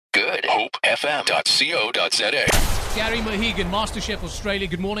at hopefm.co.za. Gary Mehigan, MasterChef Australia.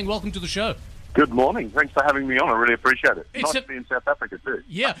 Good morning. Welcome to the show. Good morning. Thanks for having me on. I really appreciate it. It's nice to be in South Africa too.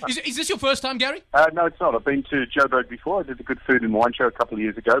 Yeah. Is this your first time, Gary? No, it's not. I've been to Joburg before. I did the Good Food and Wine show a couple of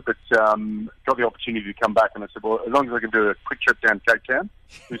years ago, but got the opportunity to come back, and I said, well, as long as I can do a quick trip down Cape Town,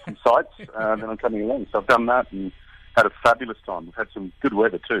 do some sights, then I'm coming along. So I've done that and had a fabulous time. We've had some good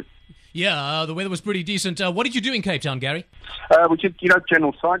weather too. Yeah, the weather was pretty decent. What did you do in Cape Town, Gary? We did,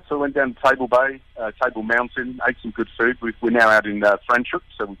 general sights. So I went down to Table Bay, Table Mountain, ate some good food. We're now out in Franschhoek,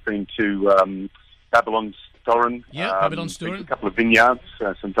 so we've been to Babylon's Storen. Yeah, Babylon's Storen. A couple of vineyards,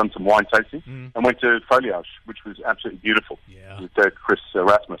 done some wine tasting, and went to Foliage, which was absolutely beautiful. Yeah. With Chris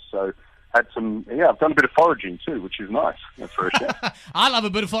Rasmus. So I've done a bit of foraging too, which is nice for a chef. I love a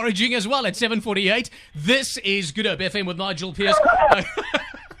bit of foraging as well at 7:48. This is Good Hope FM with Nigel Pierce.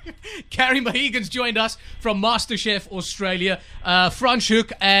 Gary Mehigan's joined us from MasterChef Australia,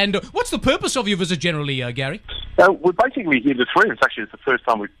 Franschhoek. And what's the purpose of your visit generally, Gary? We're basically here, the three of us. Actually, it's the first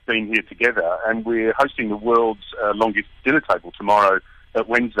time we've been here together, and we're hosting the world's longest dinner table tomorrow at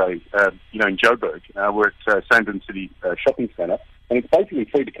Wednesday, in Joburg. We're at Sandton City Shopping Centre, and it's basically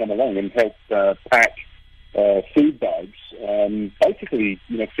free to come along and help pack food bags, basically,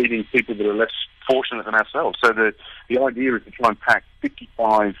 feeding people that are less fortunate than ourselves. So the idea is to try and pack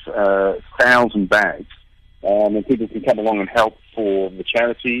 55,000 bags, and people can come along and help for the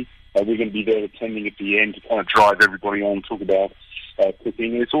charity. We're going to be there attending at the end to kind of drive everybody on, talk about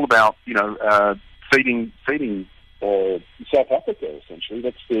cooking. It's all about, feeding South Africa, essentially.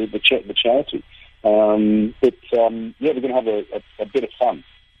 That's the charity. We're going to have a bit of fun.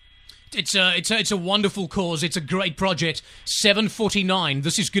 It's a wonderful cause. It's a great project. 7:49.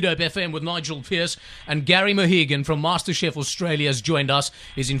 This is Good Hope FM with Nigel Pierce, and Gary Mehigan from MasterChef Australia has joined us.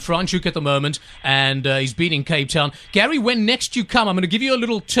 He's in Franschhoek at the moment, and he's been in Cape Town. Gary, when next you come, I'm going to give you a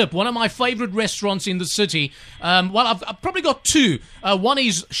little tip. One of my favourite restaurants in the city. I've probably got two. One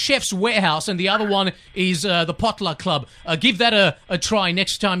is Chef's Warehouse, and the other one is the Potluck Club. Give that a try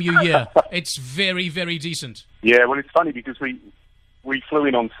next time you're here. It's very, very decent. Yeah, well, it's funny because we flew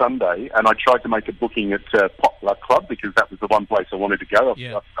in on Sunday, and I tried to make a booking at Potluck Club because that was the one place I wanted to go.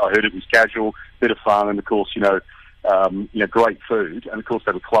 Yeah. I heard it was casual, bit of fun, and of course, great food. And of course,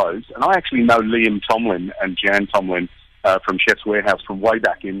 they were closed. And I actually know Liam Tomlin and Jan Tomlin from Chef's Warehouse from way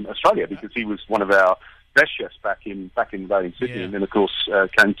back in Australia because he was one of our best chefs back in the day in Sydney, and then of course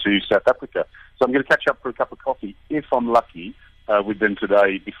came to South Africa. So I'm going to catch up for a cup of coffee if I'm lucky with them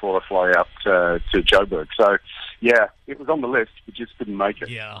today before I fly out to Joburg. So, yeah, it was on the list, but just didn't make it.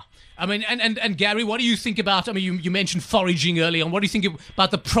 Yeah. I mean, and Gary, what do you think about, you mentioned foraging earlier on. What do you think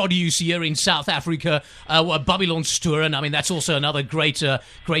about the produce here in South Africa? Babylon's Storen, I mean, that's also another great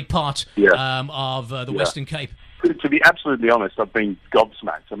part of the Western Cape. To be absolutely honest, I've been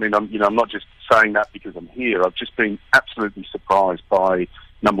gobsmacked. I mean, I'm not just saying that because I'm here. I've just been absolutely surprised by,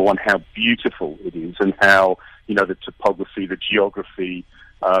 number one, how beautiful it is and how, the topography, the geography,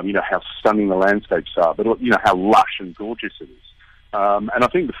 how stunning the landscapes are, but, how lush and gorgeous it is. And I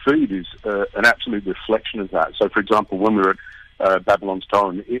think the food is an absolute reflection of that. So, for example, when we were at Babylon's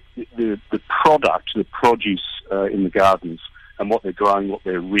Storen, the produce in the gardens and what they're growing, what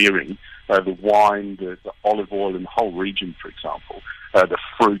they're rearing, the wine, the olive oil in the whole region, for example, the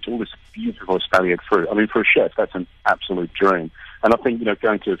fruit, all this beautiful espaliered fruit. I mean, for a chef, that's an absolute dream. And I think,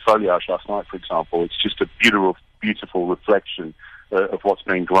 going to Foliage last night, for example, it's just a beautiful reflection of what's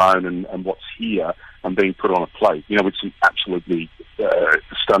being grown and what's here and being put on a plate, with some absolutely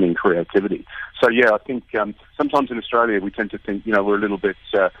stunning creativity. So, yeah, I think sometimes in Australia we tend to think, we're a little bit,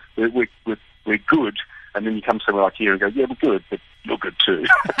 we're good, and then you come somewhere like here and go, yeah, we're good, but you're good too.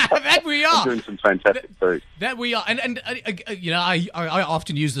 That we are. We're doing some fantastic food. That we are. And I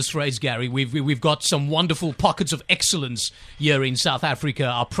often use this phrase, Gary. We've got some wonderful pockets of excellence here in South Africa.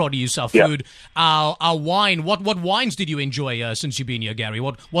 Our produce, our food, our wine. What wines did you enjoy since you've been here, Gary?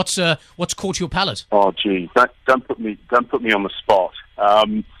 What's caught your palate? Oh, gee, don't put me on the spot.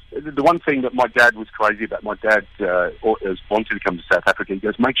 The one thing that my dad was crazy about, my dad wanted to come to South Africa. He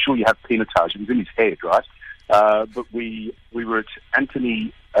goes, make sure you have pinotage. It was in his head, right? But we were at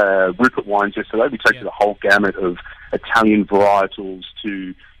Anthony Rupert Wines yesterday. We tasted the whole gamut of Italian varietals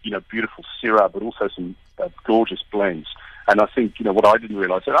to, beautiful Syrah, but also some gorgeous blends. And I think, what I didn't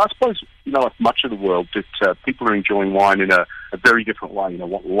realise, I suppose, like much of the world, that people are enjoying wine in a very different way,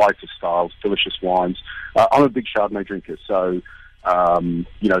 want lighter styles, delicious wines. I'm a big Chardonnay drinker, so... some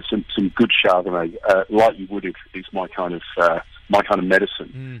good Chardonnay, like you would if is my kind of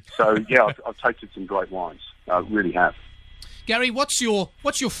medicine. So yeah, I've tasted some great wines. I really have. Gary, what's your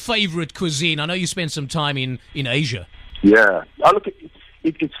favourite cuisine? I know you spent some time in Asia. Yeah, look,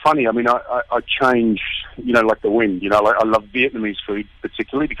 It's funny. I mean, I change, like the wind. I love Vietnamese food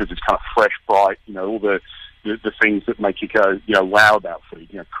particularly because it's kind of fresh, bright. All the things that make you go, wow about food.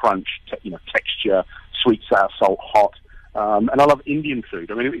 Crunch, texture, sweet, sour, salt, hot. And I love Indian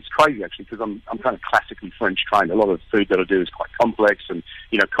food. I mean, it's crazy actually because I'm kind of classically French trained. A lot of the food that I do is quite complex and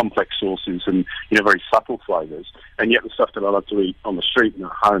complex sauces and very subtle flavors. And yet the stuff that I love to eat on the street and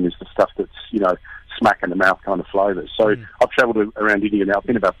at home is the stuff that's smack in the mouth kind of flavors. So I've travelled around India now. I've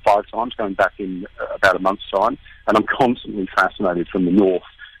been about 5 times, going back in about a month's time, and I'm constantly fascinated from the north,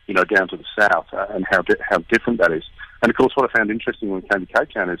 down to the south, and how different that is. And of course, what I found interesting when we came to Cape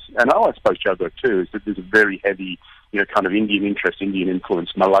Town is, and I suppose Joburg too, is that there's a very heavy, kind of Indian interest, Indian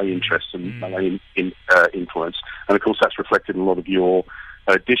influence, Malay interest, and Malay influence. And of course, that's reflected in a lot of your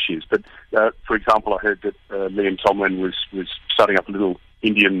dishes. But for example, I heard that Liam Tomlin was starting up a little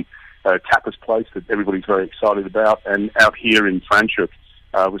Indian tapas place that everybody's very excited about. And out here in Franschhoek,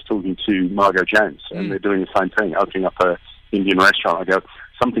 I was talking to Margot James, and they're doing the same thing, opening up a Indian restaurant. I go,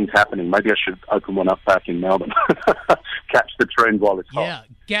 something's happening. Maybe I should open one up back in Melbourne. Catch the trend while it's hot. Yeah,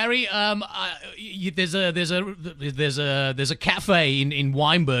 Gary. There's a cafe in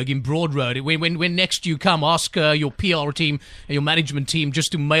Weinberg in Broad Road. When next you come, ask your PR team and your management team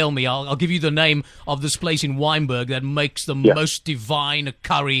just to mail me. I'll give you the name of this place in Weinberg that makes the most divine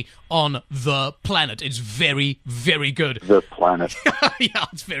curry on the planet. It's very, very good. The planet. Yeah,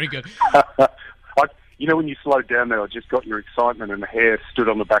 it's very good. When you slowed down there, I just got your excitement and the hair stood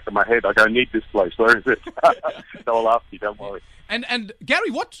on the back of my head. I go, need this place. Where is it? So I'll ask you, don't worry. And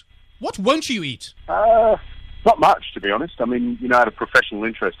Gary, what won't you eat? Not much, to be honest. I mean, out of professional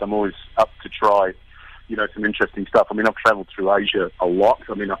interest, I'm always up to try, some interesting stuff. I mean, I've travelled through Asia a lot.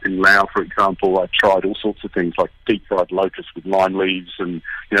 I mean, up in Laos, for example, I tried all sorts of things like deep-fried locusts with lime leaves and,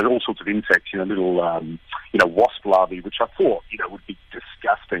 all sorts of insects, little, wasp larvae, which I thought, would be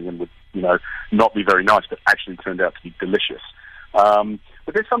disgusting and would, not be very nice, but actually turned out to be delicious.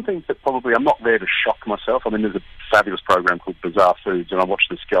 But there's some things that probably I'm not there to shock myself. I mean, there's a fabulous program called Bizarre Foods, and I watch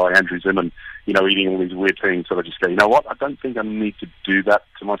this guy, Andrew Zimmern, eating all these weird things, so I just go, you know what, I don't think I need to do that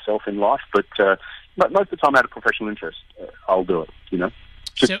to myself in life, but most of the time out of professional interest, I'll do it,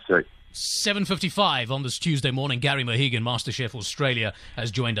 just to see. 7:55 on this Tuesday morning. Gary Mehigan, MasterChef Australia, has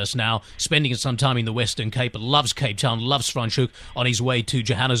joined us now, spending some time in the Western Cape, loves Cape Town, loves Franschhoek, on his way to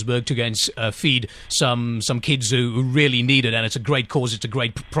Johannesburg to go and feed some kids who really need it, and it's a great cause, it's a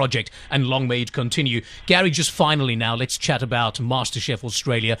great project, and long may it continue. Gary, just finally now, let's chat about MasterChef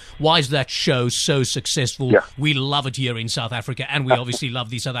Australia. Why is that show so successful? Yeah. We love it here in South Africa, and we obviously love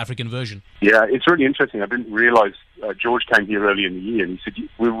the South African version. Yeah, it's really interesting. I didn't realise George came here early in the year and he said,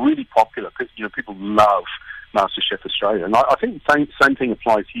 we're really popular. People love MasterChef Australia. And I think the same thing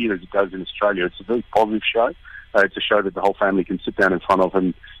applies here as it does in Australia. It's a very positive show. It's a show that the whole family can sit down in front of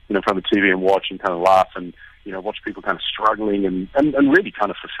and, in front of the TV and watch and kind of laugh and, watch people kind of struggling and really kind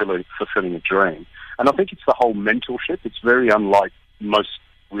of fulfilling a dream. And I think it's the whole mentorship. It's very unlike most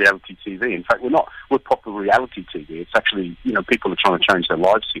reality TV. In fact, we're proper reality TV. It's actually, people are trying to change their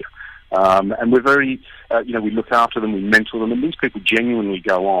lives here. And we're very, we look after them, we mentor them, and these people genuinely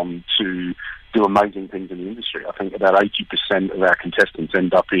go on to do amazing things in the industry. I think about 80% of our contestants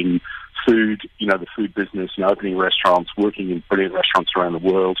end up in food, the food business, opening restaurants, working in brilliant restaurants around the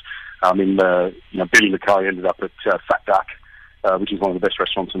world. Billy Mackay ended up at Fat Duck, which is one of the best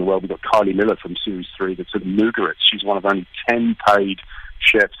restaurants in the world. We've got Kylie Miller from Series 3 that's at Mugaritz. She's one of only 10 paid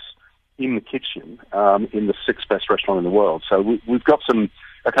chefs in the kitchen in the 6th best restaurant in the world. So we've got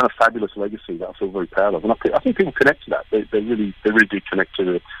a kind of fabulous legacy that I feel very proud of, and I think people connect to that. They really do connect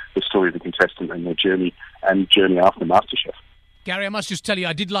to the story of the contestant and their journey after MasterChef. Gary, I must just tell you,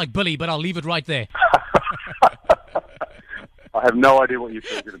 I did like Billy, but I'll leave it right there. I have no idea what you're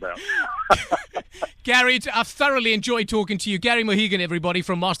talking about. Gary, I've thoroughly enjoyed talking to you. Gary Mehigan, everybody,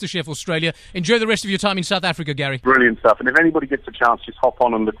 from MasterChef Australia. Enjoy the rest of your time in South Africa, Gary. Brilliant stuff. And if anybody gets a chance, just hop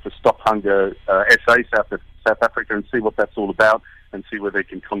on and look for Stop Hunger SA South Africa and see what that's all about and see where they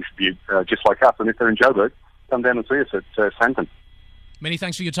can contribute just like us. And if they're in Joburg, come down and see us at Santon. Many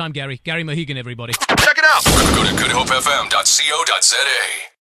thanks for your time, Gary. Gary Mehigan, everybody. Check it out. Go to goodhopefm.co.za.